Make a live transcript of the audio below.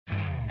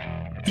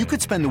You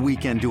could spend the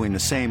weekend doing the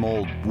same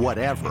old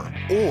whatever,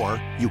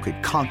 or you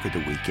could conquer the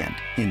weekend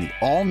in the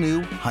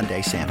all-new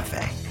Hyundai Santa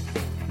Fe.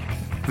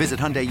 Visit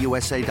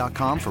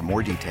HyundaiUSA.com for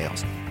more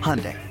details.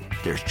 Hyundai,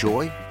 there's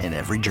joy in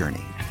every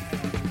journey.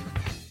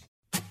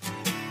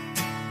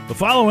 The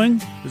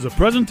following is a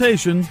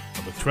presentation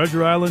of the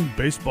Treasure Island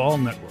Baseball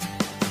Network.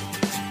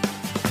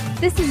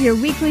 This is your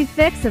weekly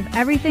fix of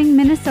everything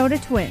Minnesota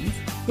Twins,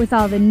 with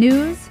all the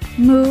news,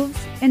 moves,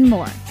 and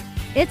more.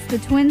 It's the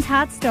Twins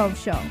Hot Stove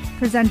Show,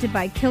 presented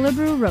by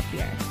Killebrew Root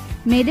Beer.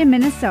 Made in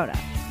Minnesota.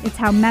 It's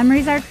how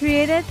memories are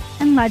created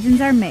and legends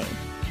are made.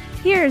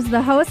 Here's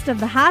the host of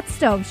the Hot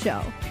Stove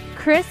Show,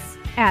 Chris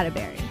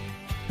Atterbury.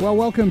 Well,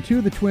 welcome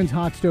to the Twins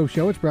Hot Stove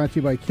Show. It's brought to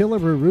you by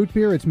Killebrew Root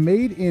Beer. It's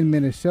made in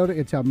Minnesota.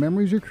 It's how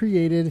memories are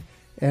created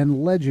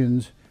and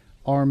legends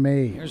are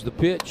made. Here's the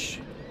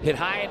pitch. Hit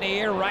high in the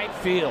air, right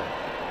field.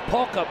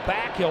 Polka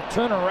back, he'll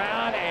turn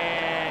around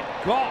and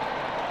go.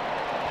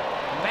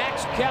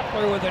 Max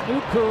Kepler with a new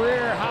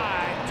career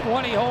high,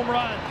 20 home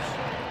runs.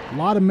 A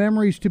lot of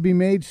memories to be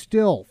made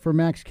still for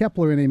Max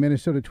Kepler in a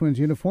Minnesota Twins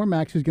uniform.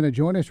 Max is going to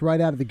join us right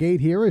out of the gate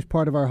here as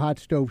part of our Hot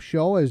Stove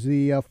Show as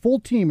the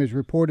full team is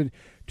reported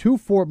to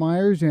Fort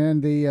Myers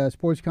and the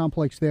sports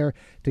complex there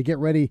to get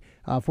ready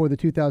for the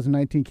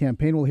 2019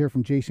 campaign. We'll hear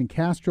from Jason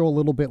Castro a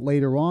little bit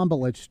later on, but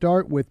let's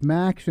start with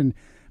Max. And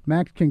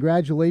Max,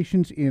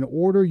 congratulations in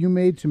order. You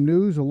made some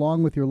news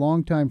along with your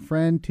longtime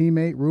friend,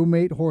 teammate,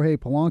 roommate, Jorge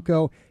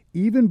Polanco,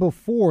 even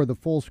before the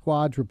full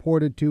squad's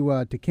reported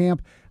to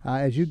camp,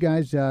 as you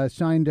guys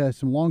signed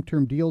some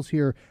long-term deals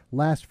here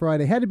last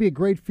Friday. Had to be a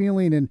great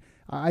feeling, and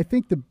I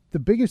think the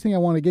biggest thing I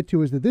want to get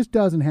to is that this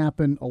doesn't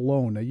happen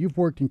alone. Now, you've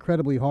worked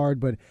incredibly hard,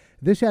 but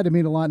this had to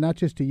mean a lot, not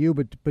just to you,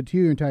 but to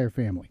your entire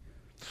family.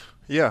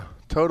 Yeah,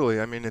 totally.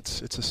 I mean,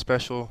 it's a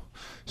special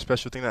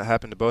thing that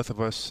happened to both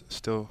of us.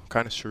 Still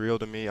kind of surreal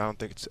to me. I don't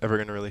think it's ever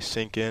going to really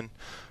sink in.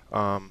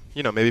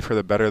 Maybe for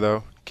the better,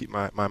 though. Keep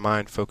my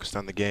mind focused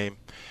on the game.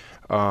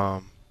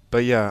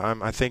 But yeah,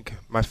 I think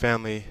my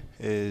family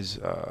is,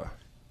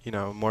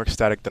 more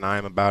ecstatic than I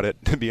am about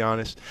it, to be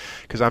honest,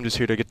 because I'm just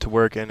here to get to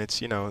work, and it's,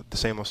 the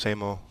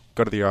same old,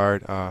 go to the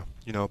yard,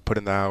 put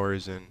in the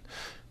hours and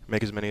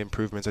make as many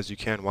improvements as you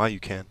can while you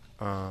can.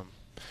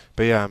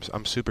 But yeah,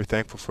 I'm super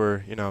thankful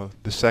for,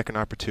 the second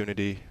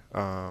opportunity,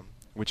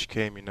 which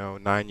came,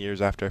 9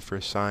 years after I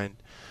first signed.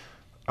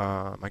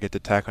 I get to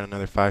tack on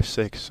another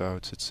 5-6, so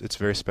it's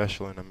very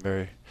special, and I'm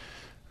very,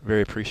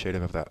 very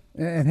appreciative of that.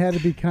 And had to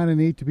be kind of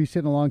neat to be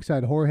sitting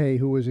alongside Jorge,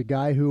 who was a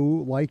guy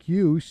who, like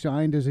you,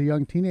 signed as a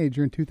young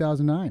teenager in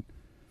 2009.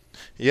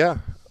 Yeah,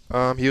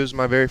 he was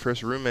my very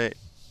first roommate.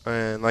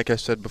 And like I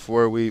said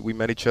before, we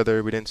met each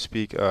other. We didn't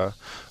speak a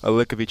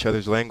lick of each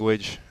other's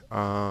language,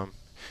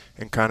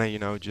 and kind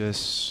of,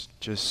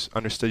 just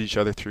understood each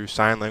other through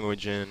sign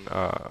language and,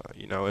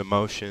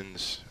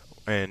 emotions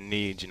and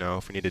needs,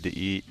 if we needed to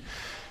eat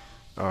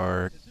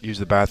or use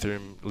the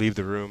bathroom, leave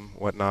the room,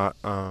 whatnot.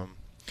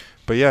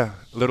 But yeah,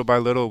 little by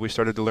little, we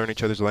started to learn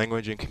each other's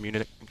language and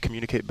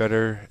communicate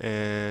better,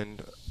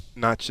 and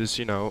not just,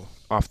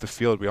 off the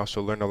field. We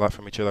also learned a lot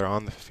from each other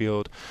on the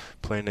field,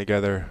 playing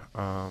together.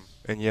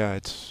 And yeah,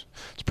 it's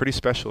pretty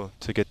special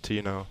to get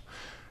to,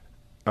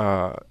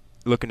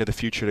 look into the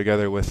future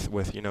together with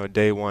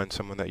day one,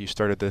 someone that you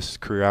started this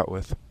career out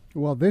with.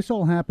 Well, this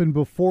all happened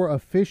before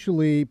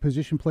officially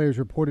position players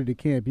reported to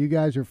camp. You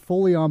guys are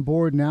fully on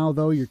board now,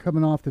 though. You're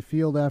coming off the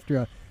field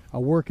after a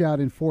workout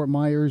in Fort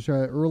Myers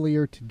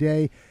earlier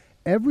today.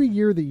 Every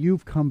year that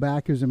you've come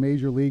back as a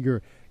major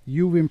leaguer,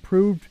 you've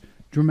improved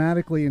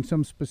dramatically in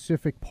some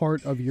specific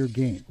part of your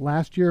game.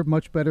 Last year,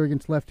 much better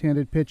against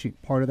left-handed pitching.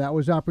 Part of that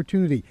was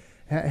opportunity.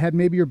 Had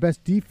maybe your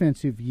best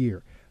defensive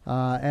year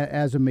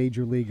as a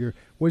major leaguer.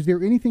 Was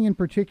there anything in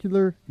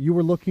particular you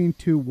were looking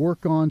to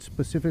work on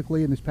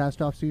specifically in this past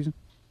offseason?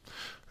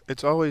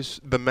 It's always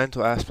the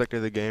mental aspect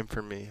of the game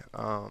for me.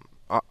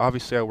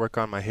 Obviously, I work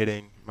on my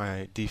hitting,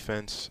 my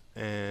defense,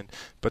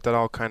 but that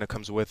all kind of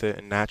comes with it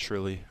and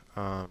naturally.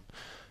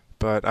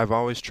 But I've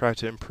always tried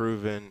to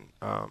improve and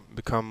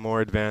become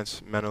more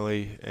advanced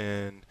mentally,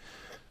 and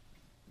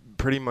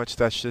pretty much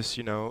that's just,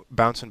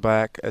 bouncing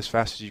back as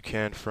fast as you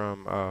can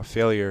from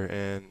failure,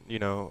 and,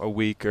 a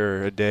week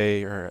or a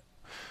day or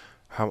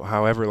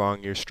however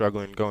long you're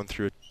struggling, going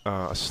through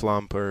a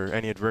slump or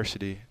any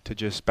adversity, to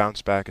just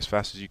bounce back as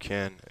fast as you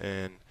can.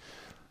 And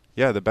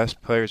yeah, the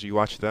best players, you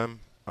watch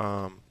them,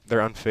 they're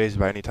unfazed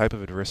by any type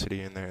of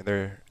adversity, and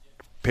they're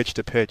pitch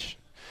to pitch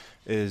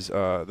is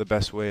the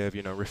best way of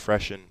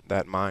refreshing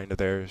that mind of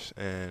theirs,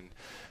 and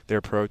their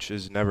approach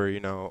is never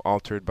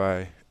altered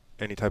by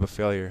any type of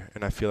failure.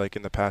 And I feel like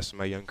in the past, in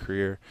my young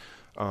career,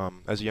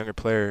 as a younger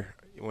player,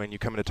 when you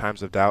come into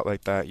times of doubt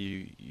like that,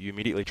 you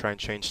immediately try and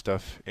change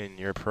stuff in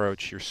your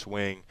approach, your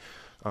swing,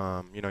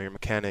 your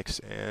mechanics.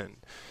 And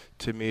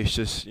to me, it's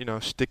just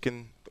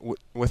sticking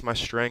with my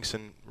strengths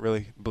and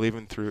really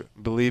believing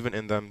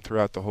in them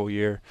throughout the whole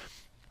year,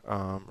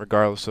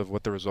 regardless of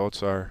what the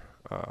results are,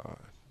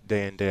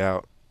 day in, day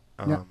out.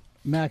 Yeah.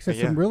 Max, that's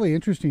some really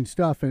interesting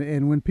stuff.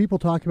 And when people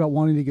talk about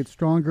wanting to get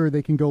stronger,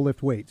 they can go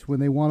lift weights. When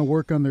they want to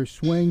work on their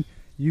swing,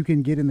 you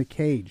can get in the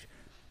cage.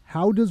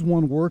 How does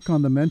one work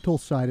on the mental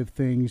side of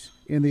things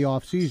in the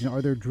off season?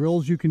 Are there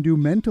drills you can do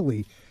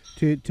mentally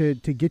to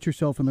get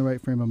yourself in the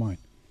right frame of mind?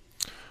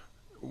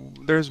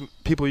 There's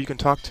people you can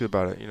talk to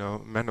about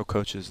it, mental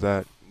coaches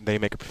that they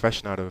make a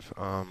profession out of,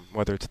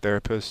 whether it's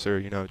therapists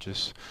or,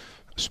 just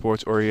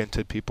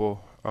sports-oriented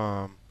people.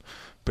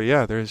 But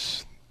yeah,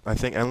 there's, I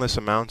think, endless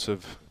amounts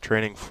of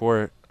training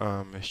for it.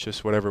 It's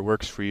just whatever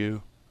works for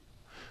you.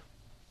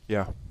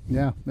 Yeah.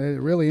 Yeah,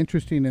 really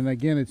interesting. And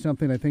again, it's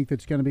something I think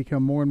that's going to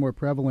become more and more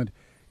prevalent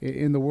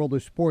in the world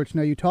of sports.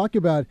 Now, you talk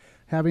about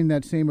having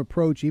that same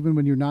approach even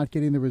when you're not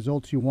getting the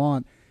results you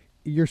want.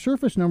 Your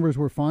surface numbers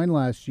were fine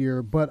last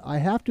year, but I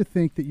have to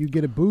think that you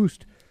get a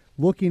boost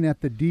looking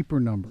at the deeper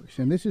numbers.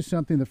 And this is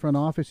something the front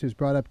office has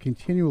brought up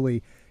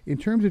continually in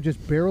terms of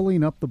just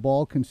barreling up the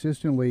ball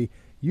consistently.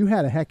 You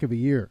had a heck of a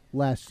year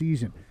last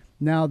season.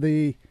 Now,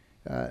 the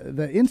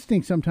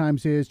instinct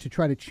sometimes is to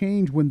try to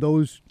change when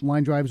those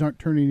line drives aren't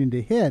turning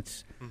into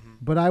hits. Mm-hmm.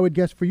 But I would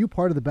guess for you,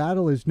 part of the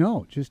battle is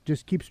no,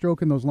 just keep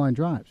stroking those line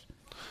drives.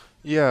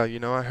 Yeah,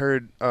 I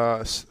heard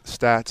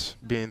stats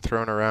being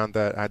thrown around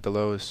that I had the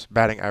lowest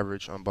batting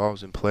average on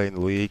balls in play in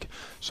the league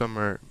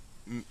somewhere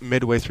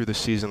midway through the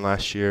season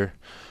last year.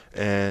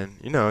 And,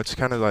 it's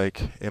kind of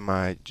like, am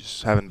I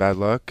just having bad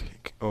luck,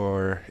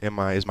 or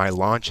is my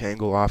launch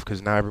angle off,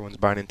 because now everyone's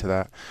buying into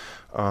that.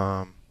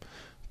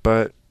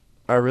 But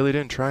I really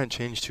didn't try and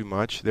change too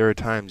much. There were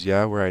times,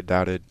 where I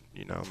doubted,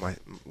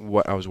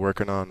 what I was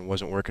working on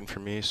wasn't working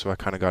for me, so I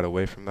kind of got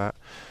away from that.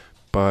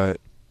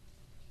 But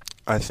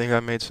I think I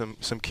made some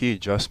key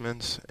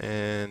adjustments,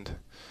 and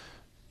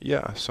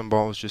some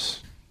balls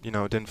just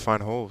didn't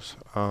find holes.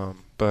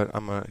 But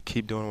I'm gonna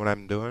keep doing what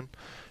I'm doing,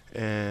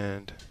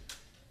 and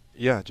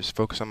just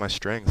focus on my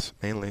strengths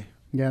mainly.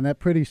 Yeah, and that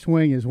pretty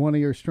swing is one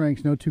of your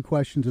strengths, no two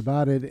questions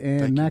about it.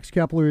 And Max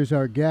Kepler is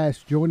our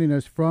guest, joining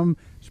us from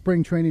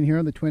spring training here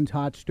on the Twins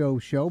Hot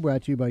Stove Show,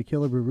 brought to you by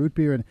Killebrew Root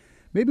Beer. And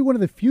maybe one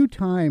of the few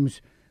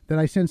times that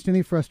I sensed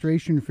any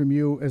frustration from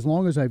you, as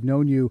long as I've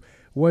known you,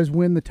 was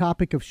when the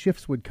topic of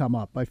shifts would come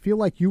up. I feel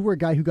like you were a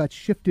guy who got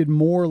shifted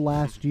more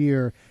last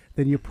year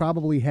than you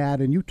probably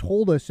had, and you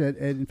told us at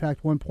in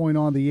fact, one point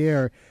on the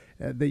air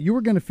that you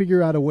were going to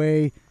figure out a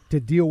way to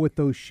deal with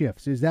those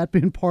shifts. Has that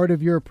been part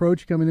of your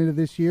approach coming into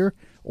this year,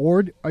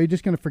 or are you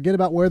just going to forget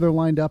about where they're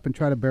lined up and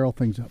try to barrel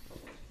things up?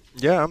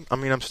 Yeah,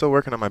 I'm still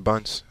working on my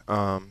bunts,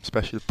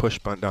 especially the push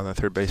bunt down the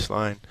third base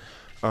line.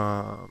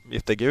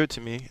 If they give it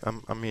to me, I'm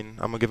going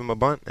to give them a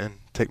bunt and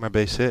take my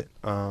base hit.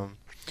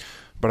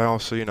 But I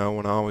also,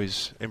 want to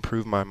always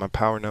improve my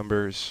power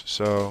numbers,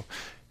 so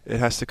it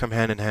has to come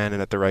hand in hand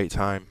and at the right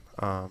time.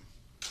 But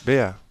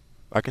yeah,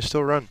 I can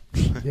still run.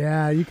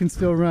 Yeah, you can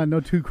still run.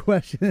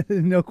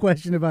 No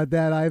question about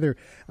that either.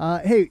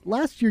 Hey,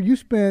 last year you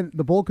spent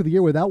the bulk of the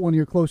year without one of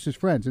your closest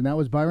friends, and that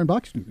was Byron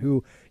Buxton,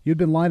 who you'd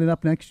been lining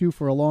up next to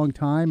for a long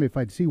time. If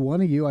I'd see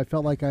one of you, I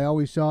felt like I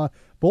always saw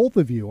both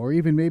of you, or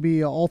even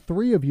maybe all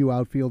three of you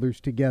outfielders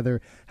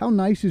together. How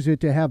nice is it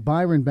to have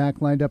Byron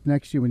back lined up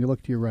next to you when you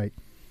look to your right?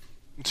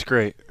 It's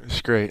great.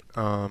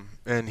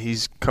 And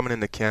he's coming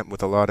into camp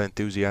with a lot of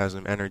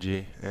enthusiasm,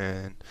 energy,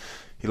 and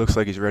he looks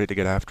like he's ready to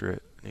get after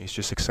it. He's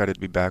just excited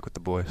to be back with the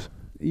boys.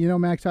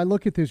 Max, I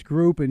look at this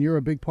group, and you're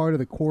a big part of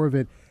the core of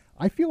it.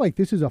 I feel like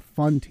this is a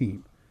fun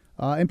team.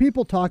 And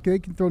people talk, they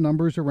can throw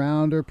numbers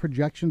around or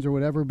projections or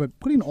whatever, but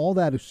putting all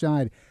that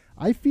aside,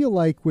 I feel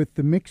like with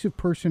the mix of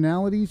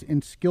personalities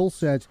and skill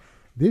sets,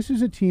 this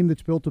is a team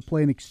that's built to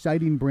play an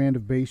exciting brand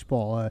of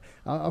baseball,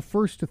 a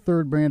first to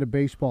third brand of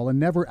baseball, a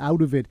never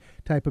out of it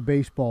type of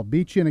baseball.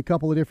 Beat you in a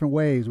couple of different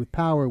ways, with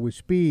power, with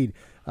speed,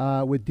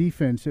 with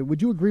defense.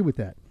 Would you agree with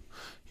that?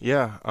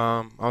 Yeah,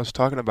 I was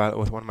talking about it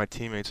with one of my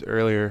teammates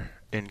earlier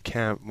in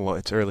camp. Well,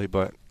 it's early,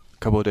 but a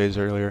couple of days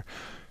earlier.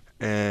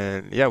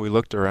 And yeah, we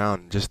looked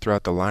around just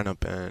throughout the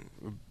lineup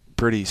and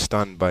pretty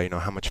stunned by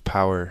how much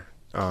power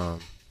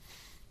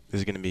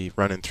is going to be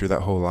running through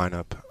that whole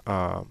lineup.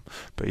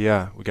 But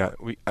yeah,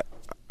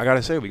 I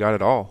gotta say we got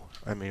it all.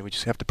 I mean, we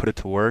just have to put it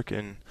to work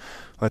and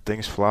let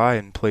things fly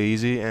and play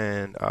easy.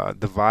 And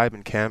the vibe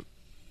in camp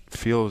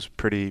feels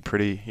pretty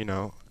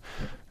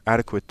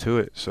adequate to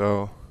it.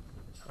 So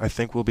I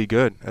think we'll be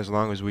good as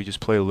long as we just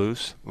play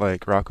loose,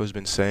 like Rocco's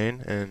been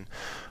saying, and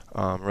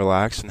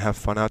relax and have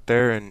fun out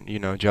there, and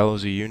gel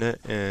as a unit,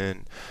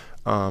 and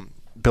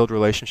build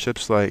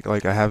relationships like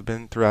I have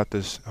been throughout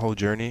this whole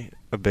journey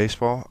of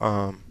baseball.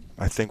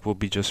 I think we'll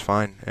be just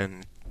fine,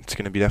 and it's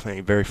going to be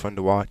definitely very fun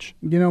to watch.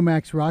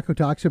 Max, Rocco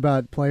talks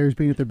about players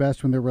being at their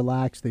best when they're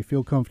relaxed, they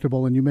feel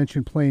comfortable, and you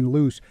mentioned playing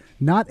loose.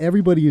 Not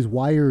everybody is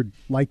wired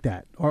like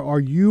that. Are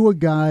you a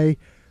guy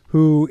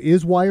who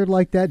is wired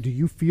like that? Do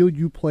you feel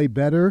you play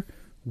better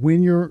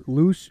when you're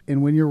loose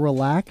and when you're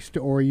relaxed,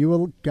 or are you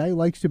a guy who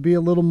likes to be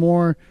a little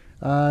more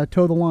toe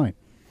the line?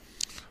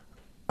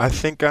 I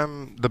think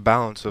I'm the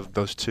balance of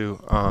those two,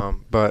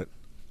 but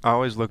I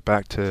always look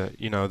back to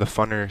the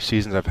funner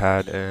seasons I've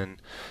had, and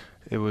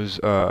it was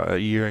a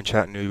year in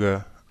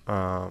Chattanooga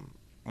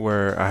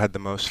where I had the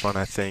most fun,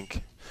 I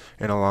think,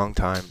 in a long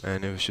time.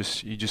 And it was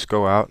just, you just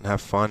go out and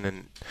have fun,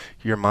 and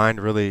your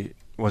mind really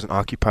wasn't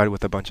occupied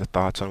with a bunch of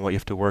thoughts on what you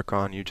have to work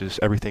on.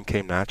 Everything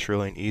came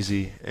naturally and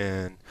easy,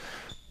 and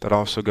that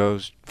also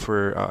goes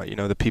for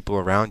the people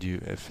around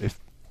you. If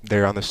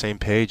they're on the same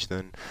page,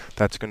 then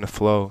that's going to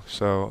flow.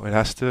 So it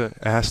has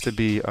to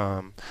be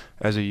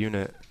as a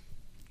unit.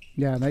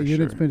 Yeah, that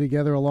unit's been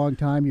together a long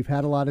time. You've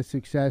had a lot of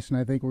success, and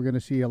I think we're going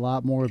to see a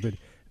lot more of it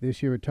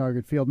this year at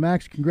Target Field.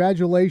 Max,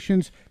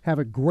 congratulations. Have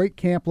a great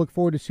camp. Look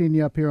forward to seeing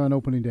you up here on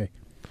opening day.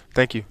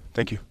 Thank you.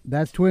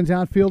 That's Twins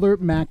outfielder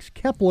Max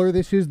Kepler.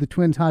 This is the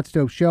Twins Hot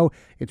Stove Show.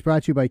 It's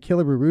brought to you by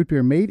Killebrew Root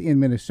Beer, made in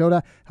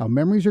Minnesota. How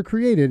memories are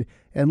created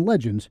and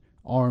legends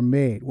are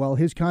made. Well,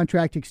 his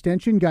contract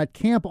extension got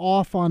camp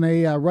off on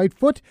a right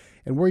foot,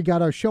 and we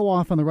got our show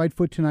off on the right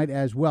foot tonight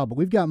as well. But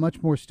we've got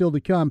much more still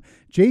to come.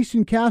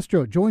 Jason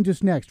Castro joins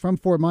us next from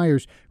Fort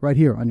Myers right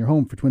here on your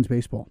home for Twins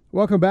baseball.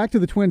 Welcome back to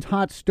the Twins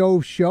Hot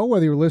Stove Show.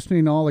 Whether you're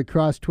listening all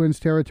across Twins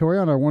territory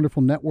on our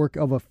wonderful network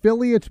of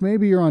affiliates,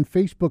 maybe you're on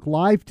Facebook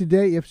Live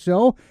today. If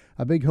so,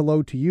 a big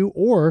hello to you.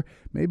 Or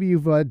maybe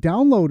you've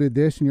downloaded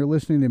this and you're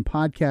listening in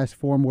podcast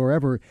form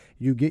wherever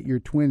you get your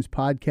Twins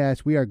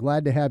podcast. We are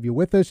glad to have you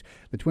with us.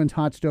 The Twins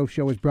Hot Stove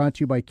Show is brought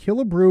to you by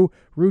Killebrew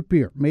Root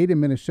Beer, made in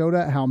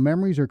Minnesota. How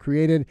memories are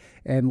created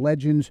and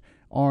legends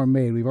are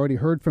made. We've already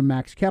heard from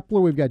Max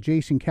Kepler. We've got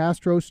Jason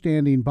Castro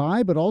standing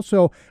by, but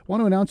also want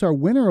to announce our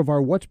winner of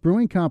our What's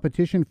Brewing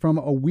competition from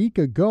a week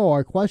ago.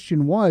 Our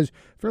question was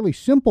a fairly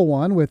simple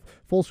one with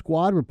full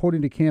squad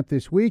reporting to camp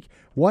this week.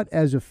 What,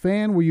 as a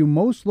fan, were you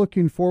most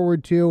looking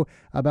forward to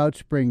about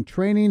spring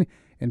training?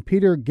 And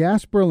Peter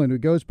Gasperlin, who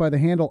goes by the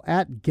handle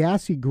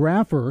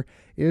 @GassyGrapher,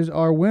 is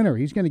our winner.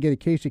 He's going to get a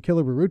case of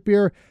Killebrew Root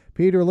Beer.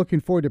 Peter, looking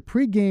forward to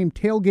pregame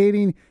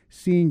tailgating,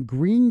 seeing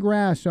green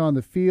grass on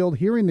the field,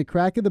 hearing the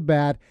crack of the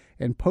bat,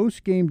 and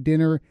postgame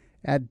dinner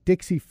at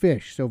Dixie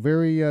Fish. So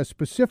very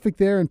specific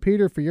there. And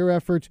Peter, for your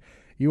efforts,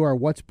 you are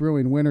What's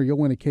Brewing winner. You'll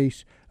win a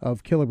case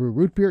of Killebrew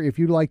Root Beer. If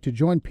you'd like to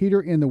join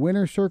Peter in the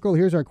winner's circle,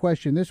 here's our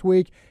question this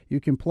week. You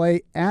can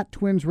play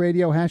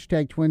 @TwinsRadio,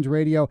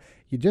 #TwinsRadio.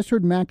 You just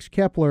heard Max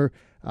Kepler,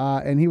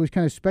 and he was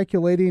kind of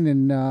speculating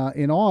in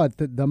awe at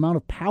the amount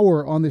of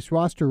power on this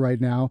roster right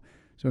now.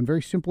 So in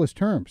very simplest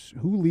terms,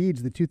 who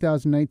leads the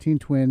 2019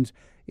 Twins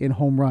in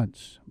home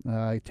runs?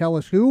 Tell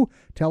us who,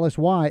 tell us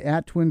why,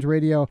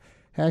 @TwinsRadio,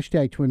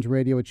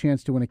 #TwinsRadio, a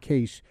chance to win a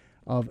case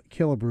of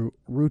Killebrew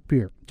Root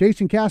Beer.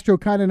 Jason Castro,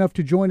 kind enough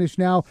to join us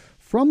now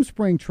from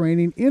spring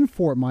training in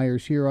Fort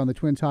Myers here on the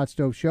Twins Hot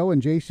Stove Show. And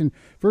Jason,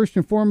 first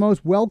and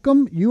foremost,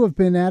 welcome. You have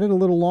been at it a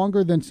little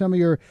longer than some of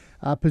your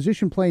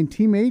position-playing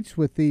teammates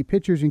with the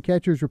pitchers and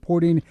catchers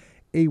reporting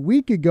a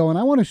week ago. And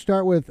I want to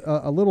start with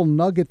a little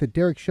nugget that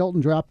Derek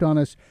Shelton dropped on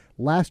us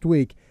last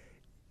week.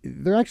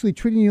 They're actually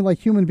treating you like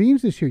human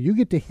beings this year. You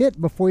get to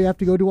hit before you have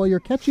to go do all your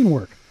catching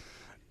work.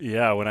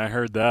 Yeah, when I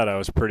heard that, I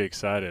was pretty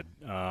excited.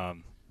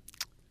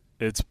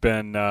 It's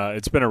been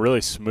a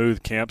really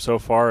smooth camp so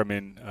far. I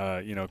mean,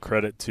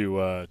 credit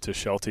to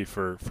Shelty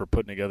for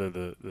putting together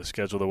the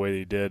schedule the way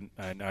he did.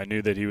 And I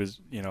knew that he was,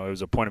 it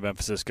was a point of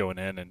emphasis going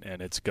in,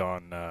 and it's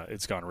gone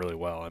really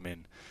well. I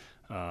mean,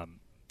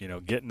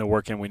 getting the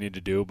work in we need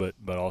to do,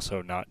 but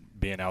also not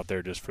being out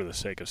there just for the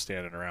sake of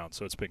standing around.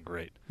 So it's been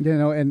great.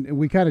 And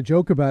we kind of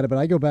joke about it, but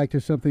I go back to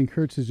something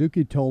Kurt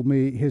Suzuki told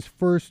me. His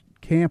first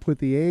camp with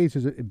the A's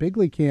is a big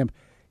league camp.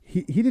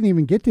 He didn't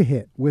even get to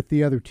hit with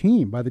the other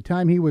team. By the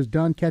time he was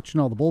done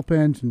catching all the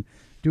bullpens and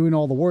doing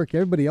all the work,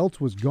 everybody else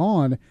was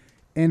gone.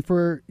 And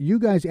for you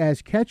guys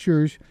as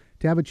catchers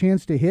to have a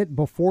chance to hit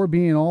before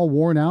being all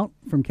worn out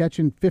from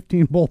catching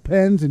 15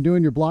 bullpens and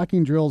doing your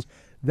blocking drills,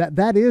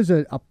 that is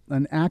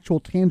an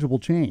actual tangible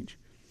change.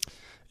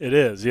 It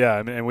is, yeah.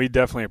 I mean, and we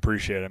definitely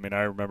appreciate it. I mean,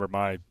 I remember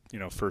my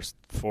first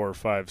 4 or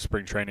 5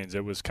 spring trainings.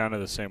 It was kind of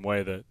the same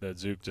way that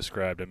Zook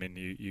described. I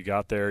mean, you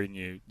got there and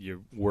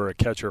you were a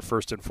catcher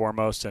first and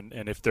foremost, and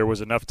if there was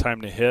enough time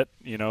to hit,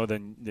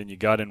 then you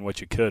got in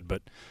what you could.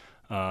 But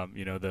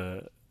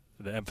the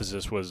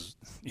emphasis was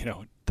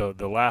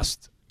the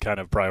last kind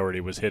of priority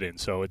was hitting.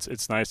 So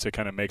it's nice to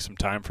kind of make some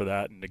time for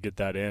that and to get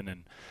that in,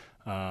 and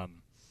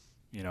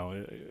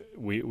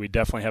we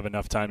definitely have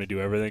enough time to do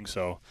everything.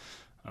 So.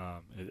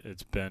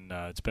 It's been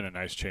a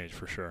nice change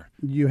for sure.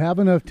 You have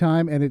enough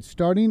time, and it's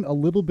starting a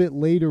little bit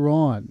later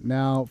on.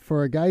 Now,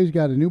 for a guy who's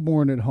got a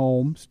newborn at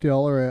home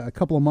still, or a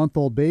couple of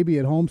month-old baby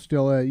at home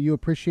still, you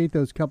appreciate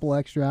those couple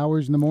extra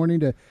hours in the morning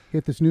to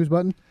hit the snooze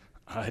button?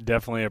 I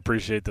definitely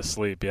appreciate the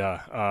sleep,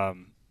 yeah.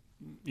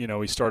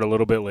 We start a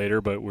little bit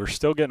later, but we're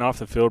still getting off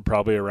the field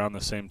probably around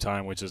the same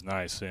time, which is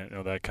nice.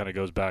 That kind of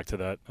goes back to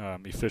that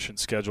efficient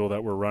schedule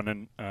that we're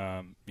running,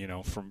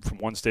 from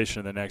one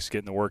station to the next,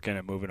 getting the work in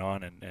and moving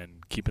on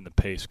and keeping the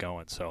pace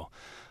going. So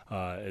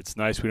it's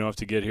nice we don't have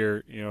to get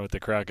here, at the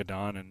crack of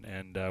dawn,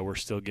 and we're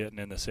still getting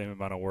in the same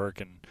amount of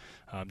work and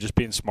just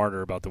being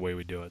smarter about the way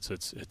we do it. So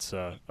it's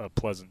a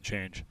pleasant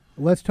change.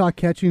 Let's talk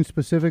catching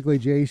specifically,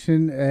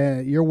 Jason.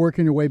 You're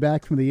working your way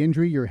back from the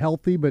injury. You're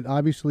healthy, but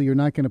obviously you're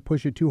not going to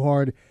push it too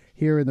hard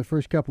here in the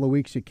first couple of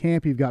weeks at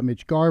camp. You've got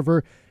Mitch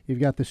Garver. You've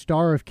got the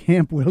star of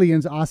camp,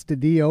 Willians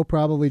Astudillo,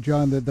 probably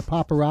drawing the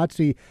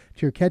paparazzi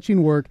to your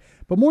catching work.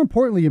 But more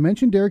importantly, you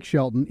mentioned Derek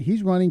Shelton.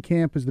 He's running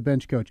camp as the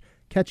bench coach,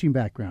 catching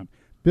background.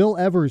 Bill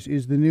Evers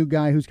is the new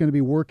guy who's going to be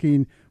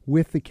working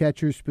with the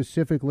catchers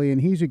specifically,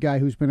 and he's a guy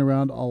who's been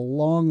around a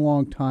long,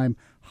 long time,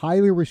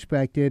 highly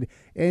respected,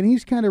 and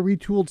he's kind of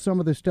retooled some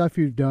of the stuff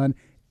you've done.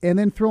 And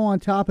then throw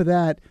on top of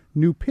that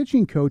new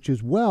pitching coach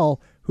as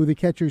well, who the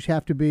catchers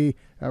have to be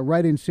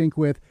right in sync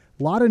with.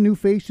 A lot of new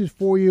faces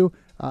for you.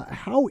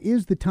 How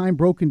is the time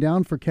broken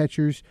down for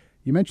catchers?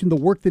 You mentioned the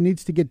work that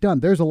needs to get done.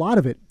 There's a lot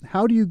of it.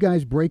 How do you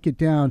guys break it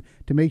down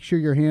to make sure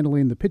you're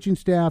handling the pitching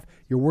staff,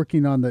 you're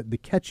working on the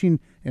catching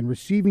and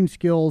receiving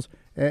skills,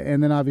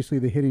 and then obviously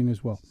the hitting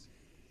as well?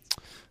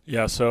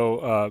 Yeah,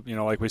 so,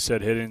 like we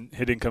said,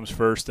 hitting comes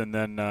first, and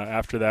then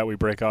after that we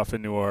break off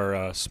into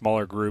our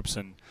smaller groups,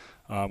 and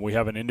we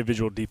have an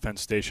individual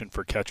defense station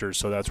for catchers,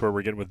 so that's where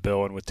we're getting with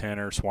Bill and with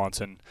Tanner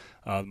Swanson,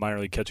 minor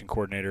league catching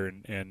coordinator,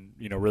 and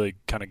really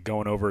kind of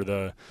going over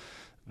the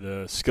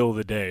skill of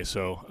the day.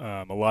 So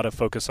a lot of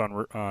focus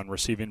on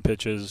receiving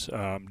pitches,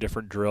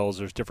 different drills.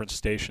 There's different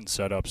stations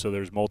set up, so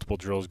there's multiple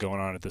drills going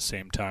on at the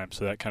same time.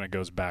 So that kind of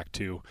goes back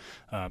to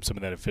some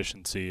of that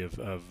efficiency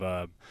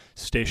of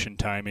station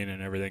timing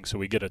and everything. So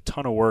we get a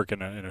ton of work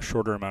in a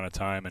shorter amount of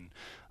time, and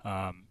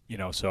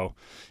so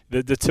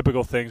the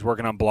typical things,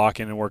 working on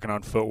blocking and working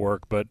on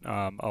footwork, but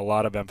a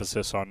lot of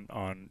emphasis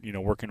on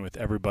working with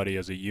everybody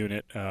as a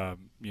unit,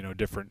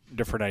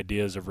 different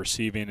ideas of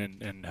receiving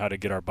and how to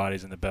get our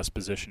bodies in the best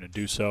position to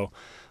do so.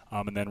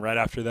 And then right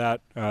after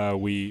that,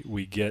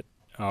 we get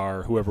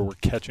our whoever we're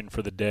catching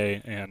for the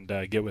day and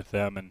get with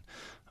them and,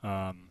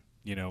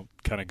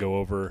 kind of go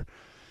over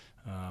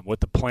what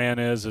the plan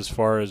is as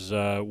far as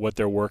what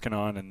they're working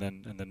on, and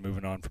then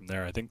moving on from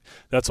there. I think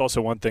that's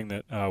also one thing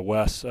that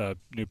Wes,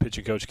 new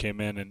pitching coach,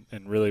 came in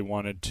and really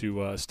wanted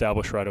to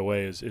establish right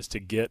away is to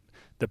get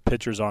the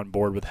pitchers on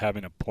board with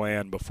having a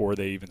plan before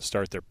they even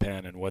start their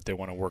pen and what they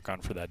want to work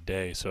on for that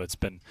day. So it's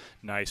been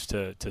nice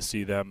to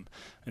see them,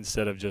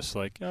 instead of just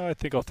like, I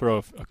think I'll throw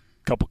a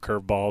couple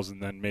curveballs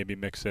and then maybe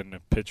mix in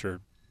a pitch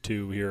or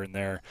two here and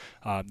there.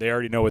 They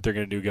already know what they're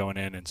going to do going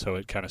in, and so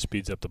it kind of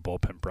speeds up the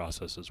bullpen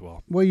process as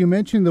well. Well, you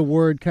mentioned the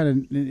word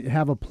kind of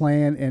have a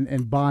plan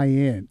and buy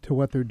in to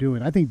what they're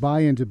doing. I think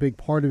buy-in's a big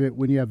part of it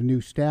when you have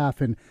new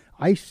staff, and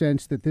I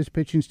sense that this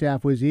pitching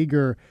staff was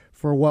eager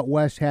for what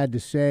Wes had to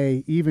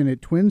say, even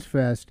at Twins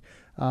Fest.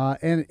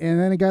 And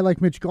then a guy like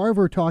Mitch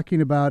Garver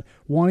talking about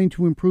wanting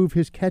to improve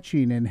his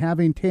catching and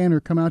having Tanner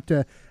come out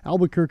to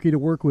Albuquerque to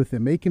work with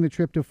him, making a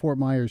trip to Fort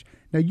Myers.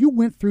 Now, you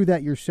went through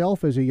that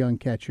yourself as a young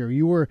catcher.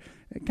 You were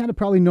kind of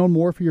probably known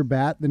more for your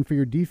bat than for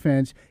your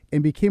defense,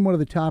 and became one of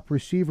the top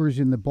receivers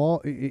in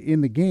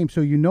the game.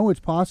 So you know it's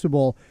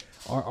possible.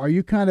 Are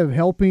you kind of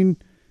helping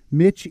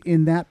Mitch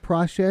in that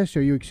process?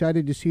 Are you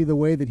excited to see the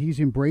way that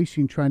he's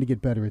embracing trying to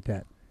get better at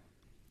that?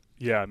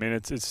 Yeah, I mean,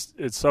 it's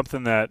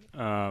something that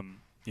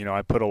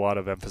I put a lot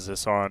of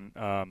emphasis on.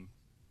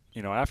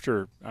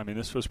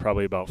 This was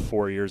probably about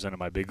 4 years into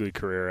my big league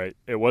career.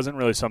 It wasn't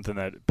really something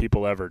that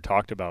people ever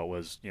talked about,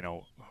 was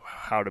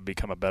how to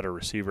become a better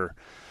receiver.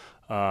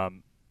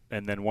 And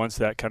then once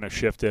that kind of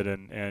shifted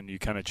and you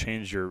kind of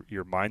changed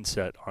your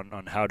mindset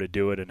on how to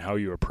do it and how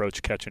you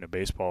approach catching a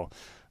baseball,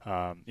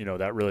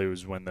 that really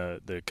was when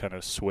the kind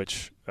of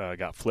switch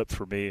got flipped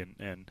for me,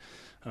 and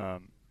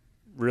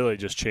really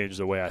just changed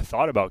the way I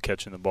thought about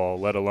catching the ball,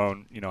 let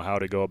alone how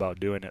to go about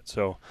doing it.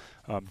 So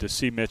to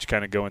see Mitch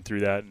kind of going through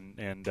that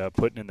and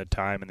putting in the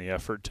time and the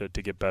effort to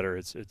get better,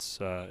 it's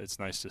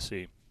nice to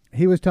see.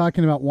 He was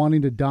talking about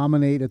wanting to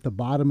dominate at the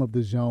bottom of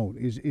the zone.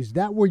 Is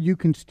that where you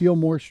can steal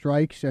more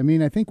strikes? I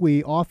mean, I think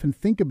we often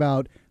think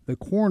about the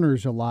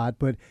corners a lot,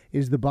 but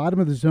is the bottom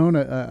of the zone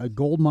a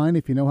gold mine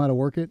if you know how to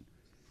work it?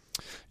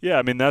 Yeah,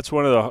 I mean, that's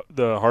one of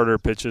the harder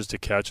pitches to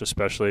catch,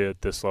 especially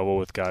at this level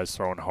with guys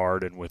throwing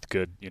hard and with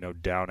good,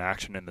 down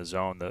action in the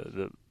zone.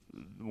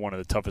 One of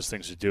the toughest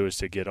things to do is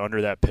to get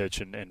under that pitch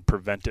and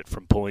prevent it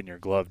from pulling your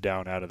glove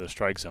down out of the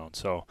strike zone.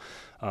 So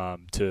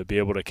to be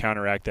able to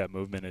counteract that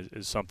movement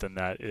is something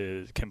that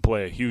can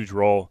play a huge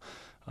role.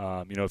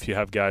 If you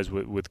have guys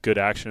with good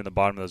action in the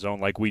bottom of the zone,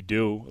 like we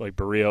do, like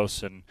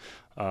Barrios and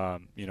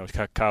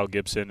Kyle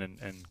Gibson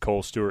and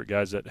Cole Stewart,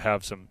 guys that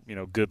have some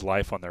good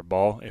life on their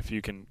ball. If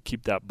you can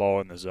keep that ball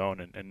in the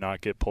zone and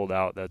not get pulled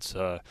out, that's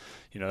that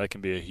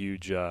can be a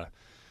huge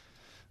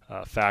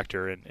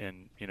factor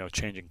in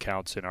changing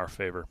counts in our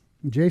favor.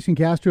 Jason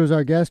Castro is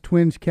our guest,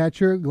 Twins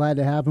catcher. Glad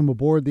to have him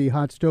aboard the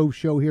Hot Stove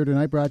Show here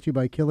tonight, brought to you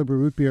by Killebrew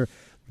Root Beer,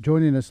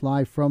 joining us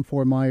live from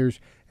Fort Myers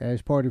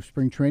as part of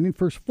spring training.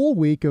 First full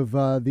week of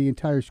the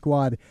entire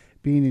squad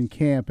being in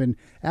camp. And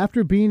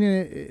after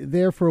being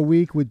there for a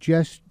week with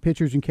just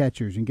pitchers and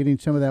catchers and getting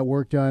some of that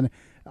work done,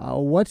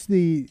 what's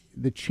the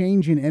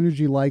change in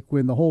energy like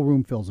when the whole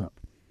room fills up?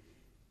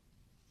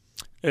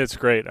 It's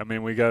great. I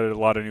mean, we got a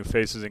lot of new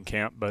faces in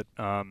camp, but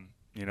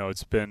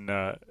it's been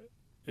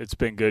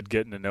good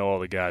getting to know all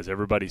the guys.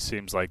 Everybody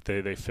seems like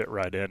they fit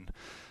right in.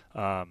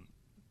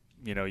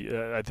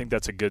 I think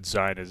that's a good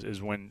sign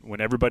is when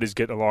everybody's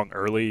getting along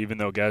early, even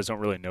though guys don't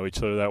really know each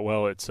other that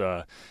well, it's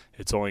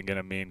only going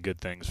to mean good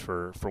things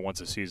for once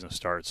the season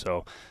starts.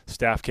 So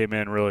staff came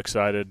in real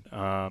excited,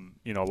 a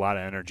lot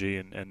of energy,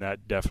 and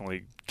that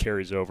definitely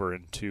carries over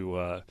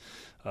into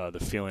the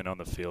feeling on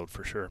the field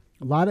for sure.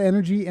 A lot of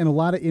energy and a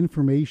lot of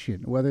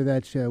information, whether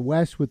that's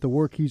Wes with the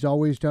work he's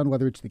always done,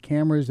 whether it's the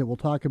cameras that we'll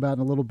talk about in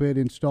a little bit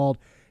installed.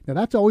 Now,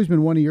 that's always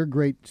been one of your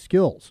great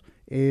skills,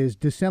 is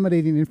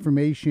disseminating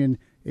information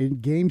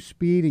in game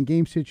speed and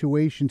game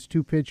situations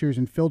to pitchers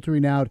and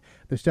filtering out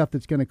the stuff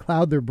that's going to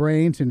cloud their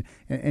brains and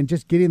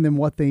just getting them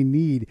what they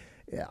need.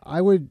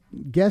 I would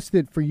guess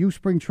that for you,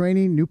 spring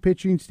training, new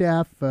pitching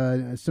staff,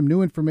 some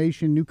new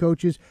information, new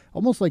coaches,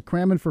 almost like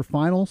cramming for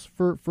finals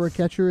for a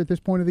catcher at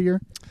this point of the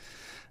year?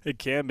 It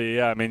can be,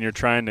 yeah. I mean, you're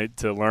trying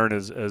to learn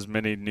as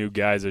many new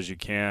guys as you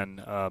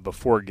can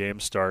before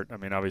games start. I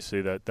mean,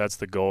 obviously that's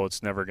the goal.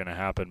 It's never going to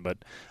happen, but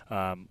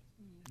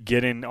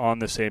getting on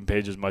the same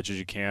page as much as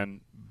you can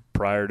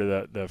prior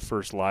to the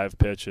first live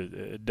pitch,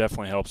 it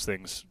definitely helps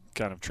things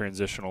kind of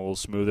transition a little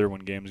smoother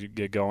when games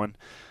get going.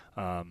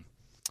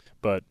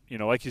 But,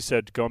 like you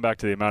said, going back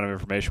to the amount of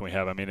information we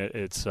have, I mean,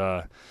 it's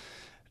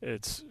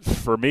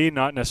for me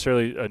not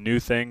necessarily a new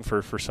thing.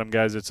 For some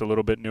guys it's a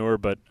little bit newer,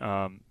 but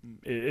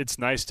it's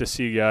nice to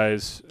see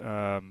guys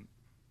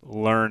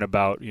learn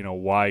about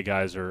why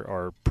guys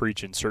are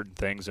preaching certain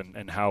things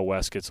and how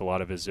Wes gets a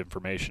lot of his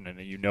information, and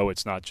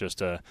it's not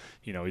just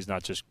he's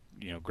not just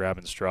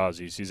grabbing straws.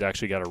 He's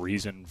actually got a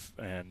reason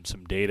and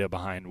some data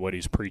behind what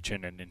he's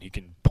preaching, and he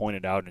can point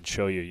it out and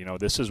show you,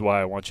 this is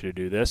why I want you to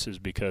do this, is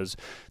because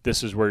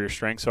this is where your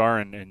strengths are,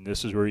 and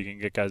this is where you can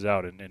get guys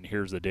out, and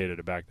here's the data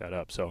to back that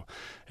up. So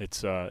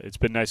it's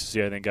been nice to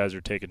see. I think guys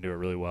are taking to it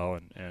really well,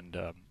 and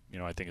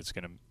I think it's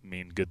going to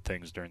mean good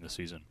things during the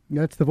season.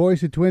 That's the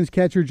voice of Twins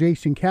catcher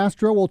Jason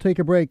Castro. We'll take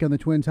a break on the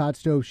Twins Hot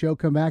Stove Show.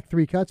 Come back,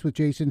 3 Cuts with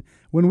Jason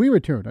when we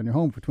return on your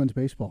home for Twins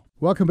baseball.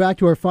 Welcome back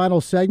to our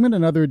final segment,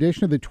 another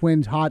edition of the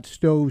Twins Hot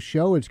Stove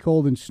Show. It's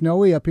cold and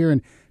snowy up here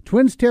in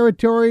Twins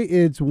territory.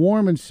 It's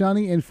warm and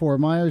sunny in Fort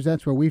Myers.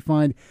 That's where we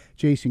find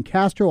Jason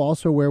Castro,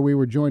 also where we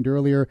were joined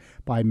earlier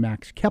by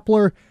Max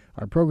Kepler.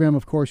 Our program,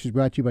 of course, is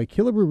brought to you by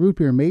Killebrew Root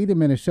Beer, made in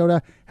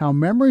Minnesota. How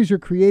memories are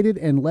created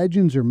and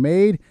legends are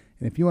made.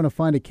 And if you want to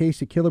find a case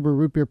of Killebrew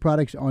Root Beer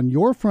products on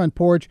your front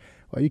porch,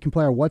 well, you can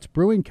play our What's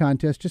Brewing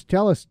contest. Just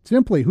tell us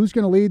simply who's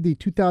going to lead the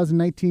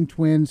 2019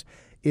 Twins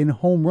in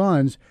home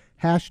runs.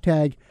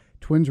 Hashtag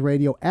Twins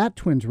Radio at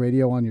Twins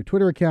Radio on your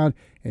Twitter account,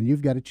 and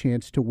you've got a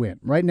chance to win.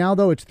 Right now,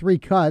 though, it's 3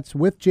 Cuts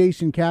with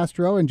Jason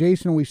Castro. And,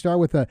 Jason, we start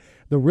with the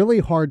really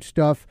hard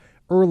stuff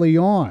early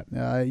on.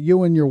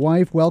 You and your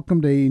wife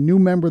welcomed a new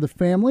member of the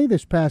family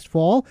this past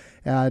fall,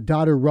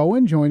 daughter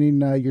Rowan,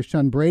 joining your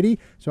son Brady.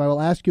 So I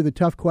will ask you the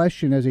tough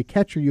question. As a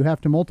catcher, you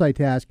have to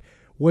multitask.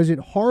 Was it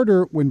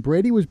harder when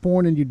Brady was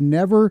born and you'd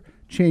never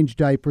changed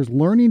diapers,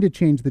 learning to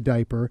change the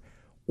diaper,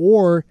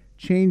 or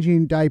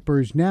changing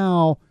diapers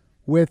now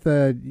with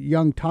a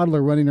young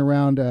toddler running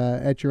around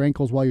at your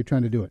ankles while you're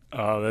trying to do it?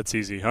 Oh, that's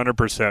easy.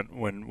 100%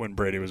 when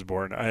Brady was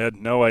born. I had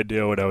no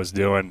idea what I was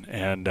doing,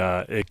 and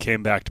it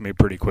came back to me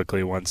pretty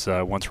quickly once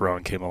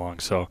Rowan came along.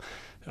 So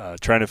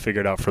trying to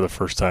figure it out for the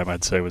first time,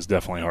 I'd say, was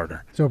definitely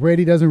harder. So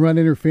Brady doesn't run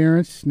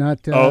interference,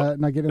 not getting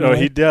in the way?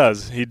 He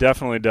does. He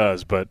definitely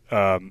does, but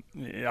I'm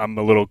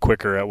a little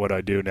quicker at what I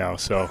do now,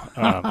 so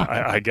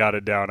I got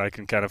it down. I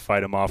can kind of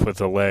fight him off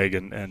with a leg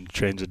and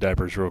change the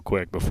diapers real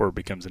quick before it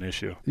becomes an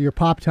issue. Your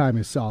pop time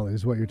is solid,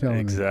 is what you're telling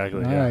me.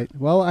 Exactly. All right.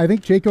 Well, I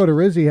think Jake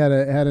Odorizzi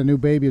had a new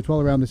baby as well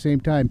around the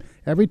same time.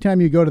 Every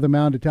time you go to the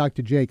mound to talk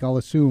to Jake, I'll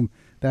assume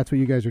that's what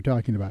you guys are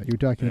talking about. You're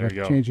talking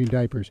about changing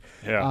diapers.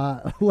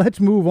 Yeah. Let's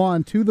move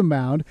on to the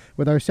mound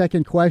with our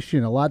second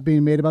question. A lot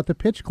being made about the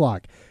pitch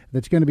clock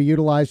that's going to be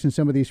utilized in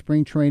some of these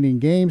spring training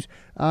games.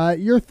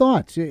 Your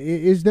thoughts?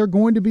 Is there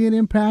going to be an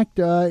impact?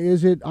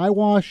 Is it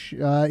eyewash?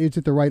 Is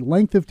it the right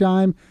length of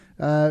time?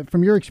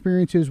 From your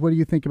experiences, what do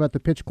you think about the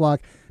pitch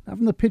clock? Not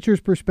from the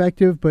pitcher's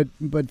perspective,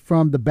 but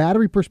from the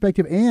battery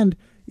perspective and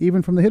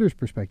even from the hitter's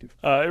perspective.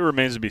 It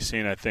remains to be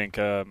seen, I think.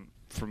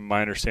 From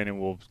my understanding,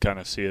 we'll kind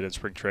of see it in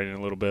spring training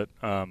a little bit.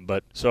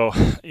 But so,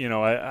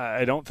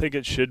 I don't think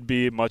it should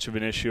be much of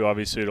an issue.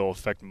 Obviously, it'll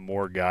affect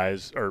more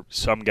guys, or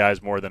some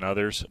guys more than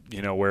others.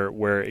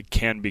 Where it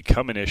can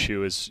become an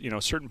issue is,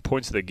 certain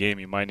points of the game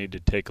you might need to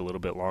take a little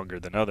bit longer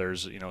than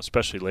others,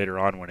 especially later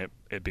on when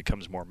it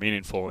becomes more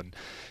meaningful. And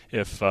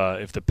if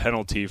the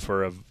penalty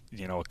for a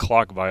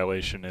clock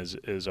violation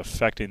is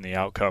affecting the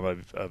outcome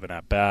of an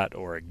at-bat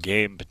or a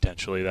game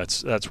potentially,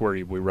 that's where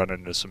we run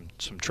into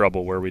some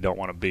trouble where we don't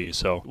want to be.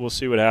 So we'll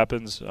see what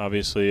happens.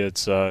 Obviously,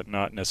 it's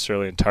not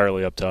necessarily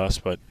entirely up to us,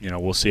 but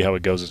we'll see how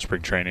it goes in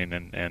spring training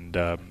and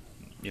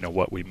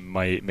what we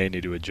may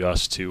need to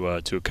adjust to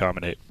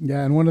accommodate.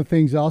 Yeah, and one of the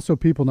things also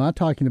people not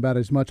talking about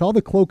as much, all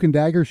the cloak and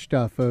dagger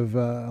stuff of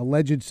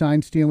alleged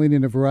sign stealing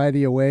in a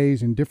variety of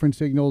ways and different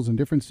signals and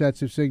different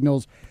sets of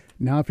signals.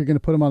 Now, if you're going to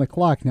put them on the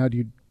clock, now do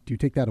you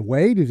take that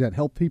away? Does that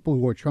help people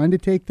who are trying to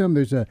take them?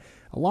 There's a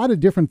a lot of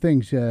different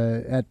things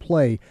at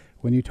play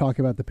when you talk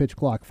about the pitch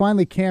clock.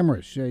 Finally,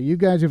 cameras. You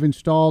guys have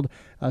installed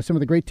some of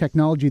the great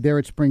technology there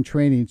at spring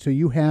training, so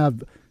you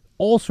have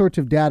all sorts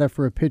of data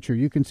for a pitcher.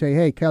 You can say,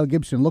 hey, Kyle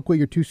Gibson, look what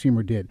your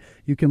two-seamer did.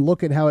 You can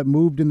look at how it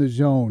moved in the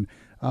zone.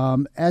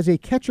 As a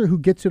catcher who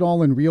gets it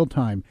all in real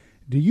time,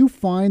 do you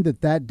find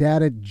that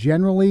data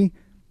generally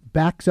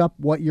backs up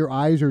what your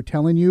eyes are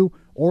telling you,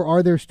 or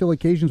are there still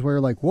occasions where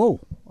you're like, whoa,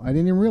 I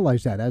didn't even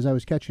realize that as I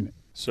was catching it?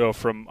 So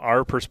from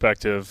our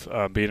perspective,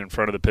 being in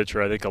front of the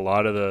pitcher, I think a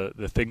lot of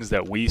the things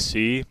that we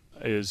see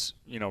is,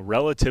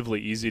 relatively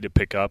easy to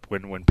pick up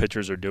when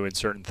pitchers are doing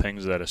certain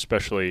things that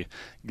especially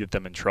get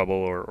them in trouble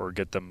or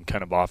get them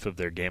kind of off of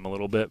their game a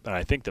little bit. And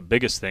I think the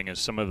biggest thing is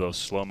some of those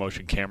slow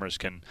motion cameras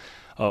can,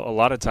 a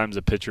lot of times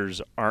the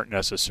pitchers aren't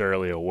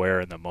necessarily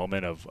aware in the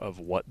moment of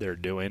what they're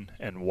doing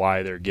and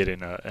why they're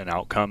getting an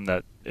outcome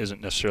that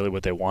isn't necessarily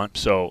what they want.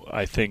 So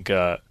I think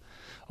a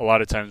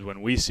lot of times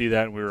when we see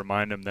that and we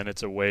remind them, then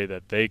it's a way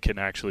that they can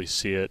actually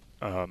see it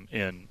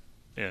in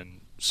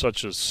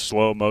such a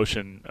slow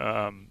motion,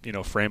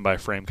 frame by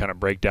frame kind of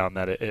breakdown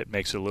that it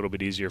makes it a little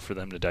bit easier for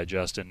them to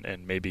digest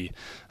and maybe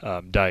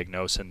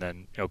diagnose. And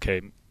then,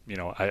 okay,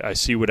 I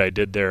see what I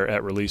did there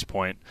at release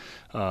point.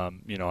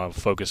 I'll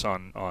focus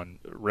on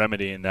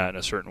remedying that in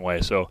a certain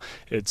way. So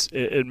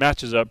it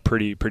matches up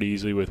pretty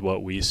easily with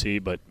what we see,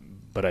 but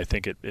I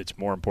think it's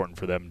more important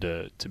for them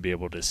to be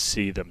able to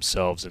see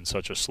themselves in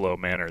such a slow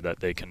manner that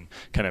they can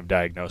kind of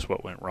diagnose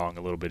what went wrong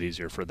a little bit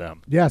easier for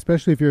them. Yeah,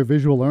 especially if you're a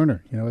visual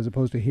learner, as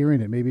opposed to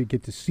hearing it. Maybe you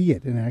get to see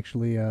it and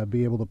actually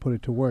be able to put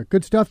it to work.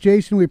 Good stuff,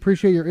 Jason. We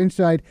appreciate your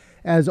insight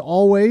as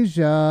always.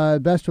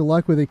 Best of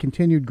luck with a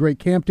continued great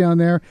camp down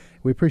there.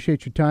 We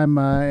appreciate your time,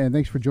 and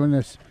thanks for joining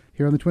us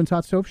here on the Twins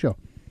Hot Stove Show.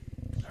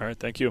 All right,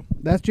 thank you.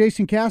 That's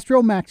Jason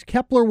Castro. Max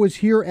Kepler was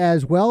here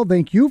as well.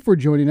 Thank you for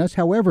joining us.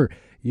 However,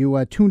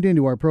 you tuned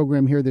into our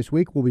program here this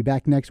week. We'll be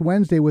back next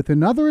Wednesday with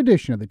another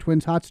edition of the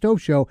Twins Hot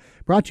Stove Show,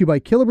 brought to you by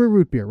Killebrew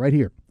Root Beer, right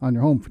here on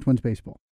your home for Twins baseball.